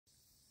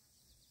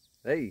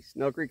Hey,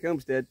 Snell Creek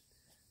Homestead.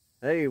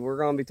 Hey, we're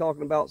going to be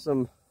talking about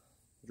some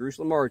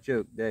Jerusalem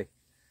artichoke today.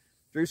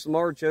 Jerusalem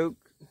artichoke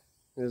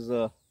is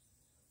a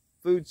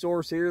food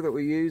source here that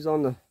we use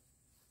on the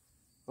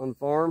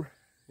farm,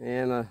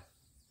 and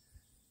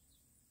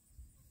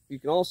you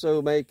can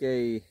also make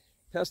a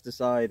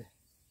pesticide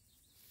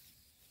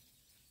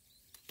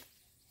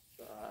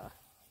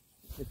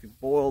if you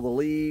boil the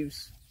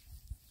leaves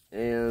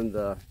and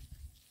the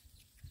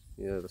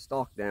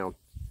stalk down.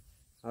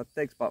 It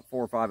takes about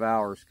 4 or 5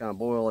 hours to kind of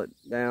boil it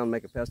down,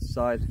 make a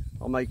pesticide.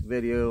 I'll make a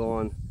video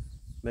on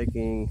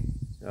making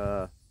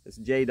it's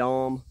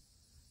Jadam,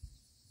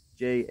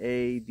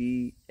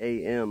 Jadam.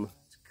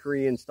 It's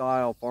Korean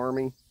style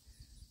farming.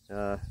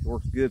 It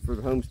works good for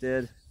the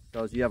homestead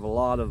because you have a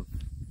lot of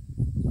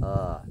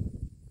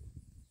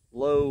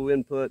low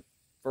input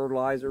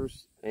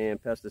fertilizers and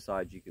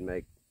pesticides you can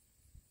make.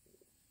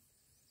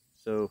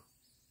 So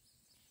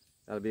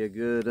that'll be a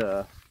good,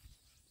 I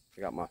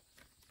got my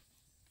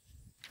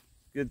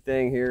good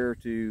thing here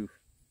to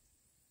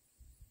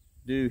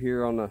do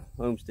here on the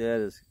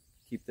homestead is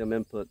keep them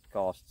input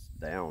costs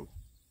down.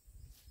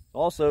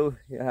 Also,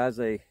 it has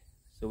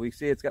so we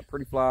see it's got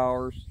pretty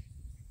flowers.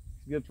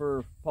 It's good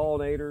for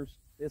pollinators.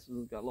 This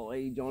has got a little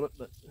age on it,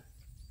 but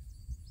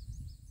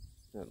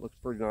it looks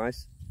pretty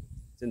nice.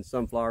 It's in the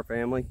sunflower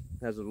family.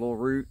 It has a little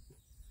root.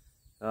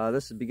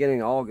 This is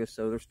beginning of August,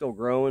 so they're still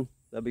growing.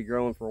 They'll be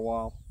growing for a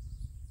while.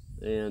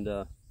 And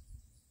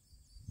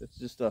it's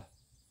just a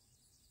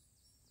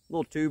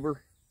little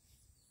tuber.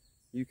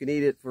 You can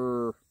eat it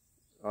for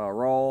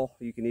raw.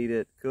 You can eat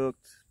it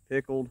cooked,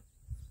 pickled.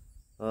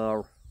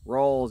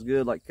 Raw is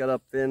good, like cut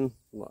up thin,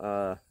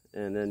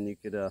 and then you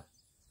could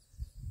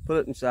put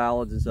it in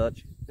salads and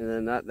such, and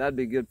then that'd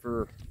be good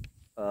for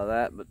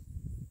that. But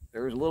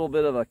there's a little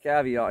bit of a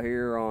caveat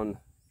here on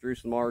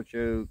Jerusalem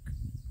artichoke,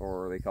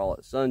 or they call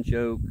it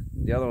sunchoke.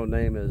 The other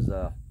name is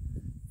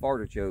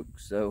artichoke.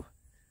 So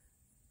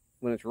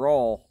when it's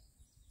raw,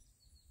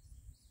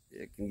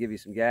 it can give you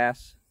some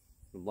gas,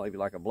 maybe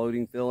like a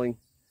bloating feeling.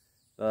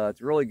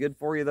 It's really good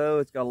for you though.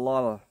 It's got a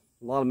lot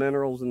of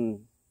minerals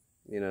and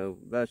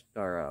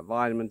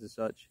vitamins and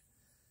such,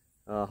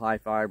 high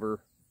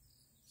fiber.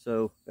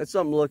 So that's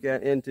something to look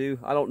into.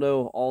 I don't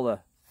know all the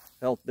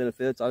health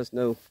benefits. I just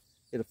know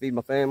it'll feed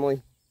my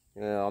family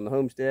on the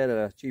homestead at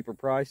a cheaper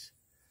price.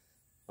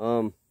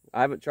 I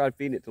haven't tried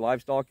feeding it to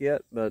livestock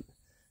yet, but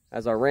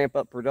as I ramp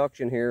up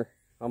production here,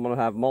 I'm going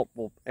to have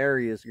multiple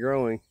areas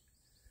growing.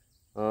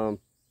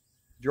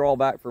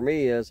 Drawback for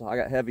me is I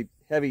got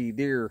heavy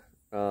deer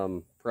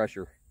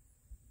pressure,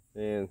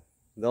 and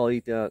they'll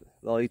eat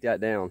that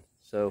down.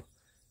 So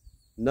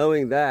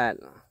knowing that,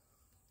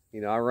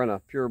 I run a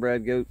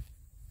purebred goat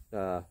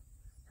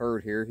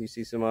herd here. You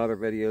see some other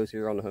videos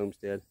here on the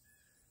homestead.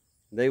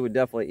 They would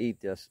definitely eat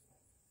this.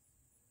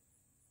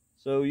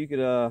 So you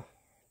could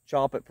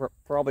chop it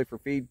probably for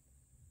feed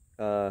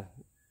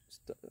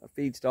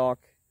stock.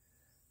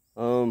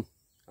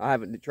 I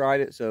haven't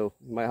tried it, so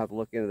you might have to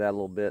look into that a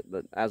little bit.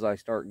 But as I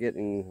start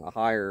getting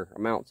higher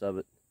amounts of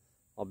it,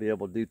 I'll be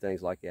able to do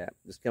things like that.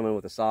 Just come in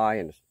with a scythe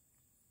and just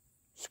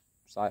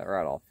scythe it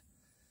right off.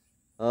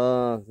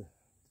 The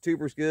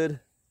tuber's good.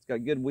 It's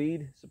got good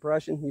weed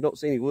suppression. You don't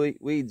see any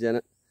weeds in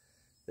it.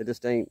 They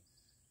just ain't.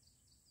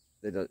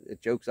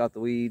 It chokes out the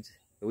weeds.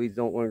 The weeds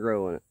don't want to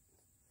grow in it.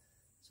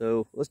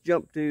 So let's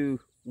jump to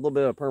a little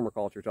bit of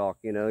permaculture talk.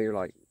 You're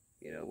like,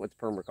 what's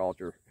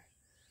permaculture?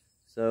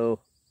 So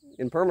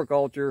in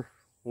permaculture,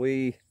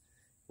 we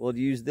will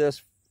use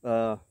this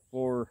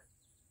for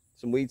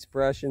some weed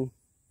suppression,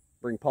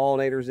 bring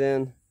pollinators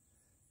in,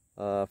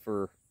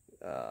 for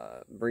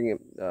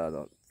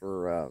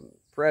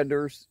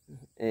predators,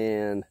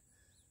 and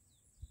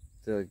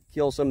to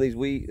kill some of these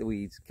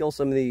weeds, kill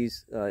some of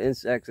these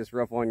insects that's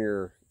rough on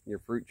your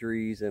fruit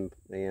trees and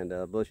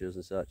bushes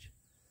and such.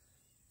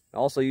 I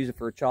also use it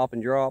for a chop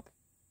and drop.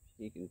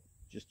 You can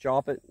just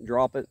chop it,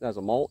 drop it as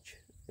a mulch,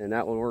 and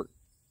that would work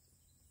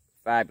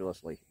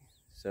fabulously.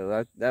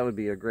 So that would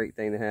be a great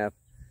thing to have.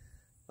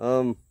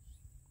 Like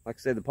I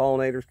said, the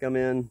pollinators come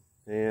in,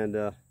 and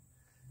the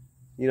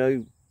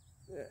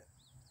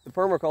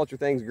permaculture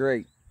thing's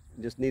great.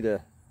 We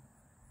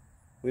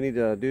need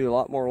to do a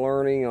lot more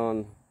learning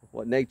on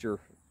what nature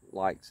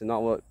likes and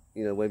not what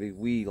maybe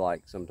we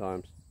like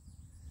sometimes.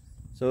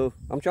 So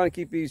I'm trying to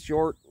keep these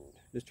short,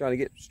 just trying to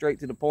get straight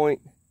to the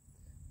point.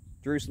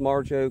 Jerusalem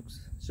artichokes,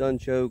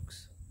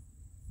 sunchokes.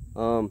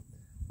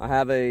 I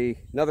have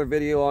another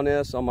video on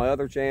this on my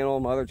other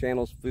channel. My other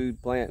channel's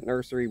Food Plant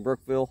Nursery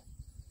Brookville.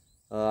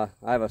 I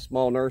have a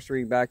small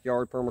nursery,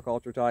 backyard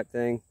permaculture type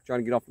thing. Trying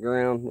to get off the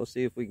ground. We'll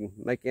see if we can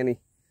make any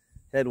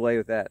headway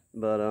with that.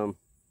 But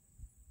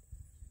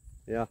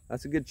yeah,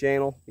 that's a good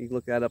channel. You can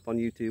look that up on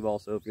YouTube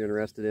also if you're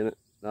interested in it.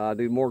 I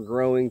do more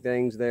growing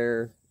things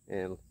there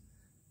and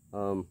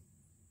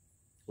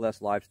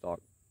less livestock.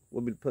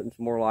 We'll be putting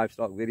some more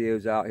livestock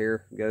videos out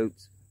here.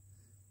 Goats.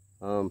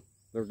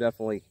 They're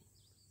definitely,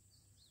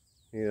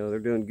 they're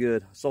doing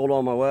good. I sold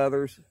all my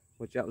wethers,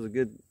 which that was a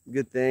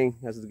good thing.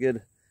 That's a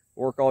good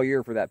work all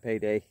year for that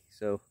payday.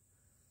 So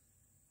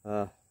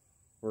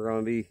We're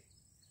going to be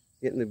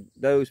getting the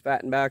does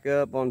fattened back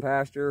up on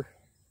pasture,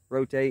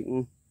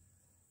 rotating,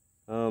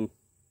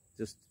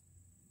 just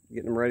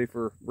getting them ready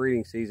for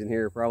breeding season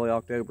here, probably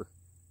October.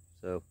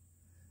 So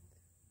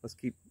let's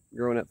keep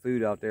growing that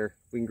food out there.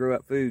 If we can grow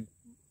that food,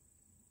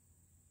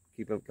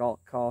 keep the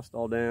cost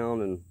all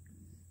down and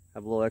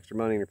have a little extra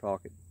money in your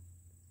pocket.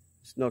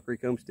 Snow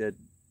Creek Homestead.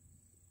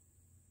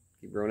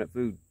 Keep growing that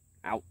food.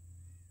 Out.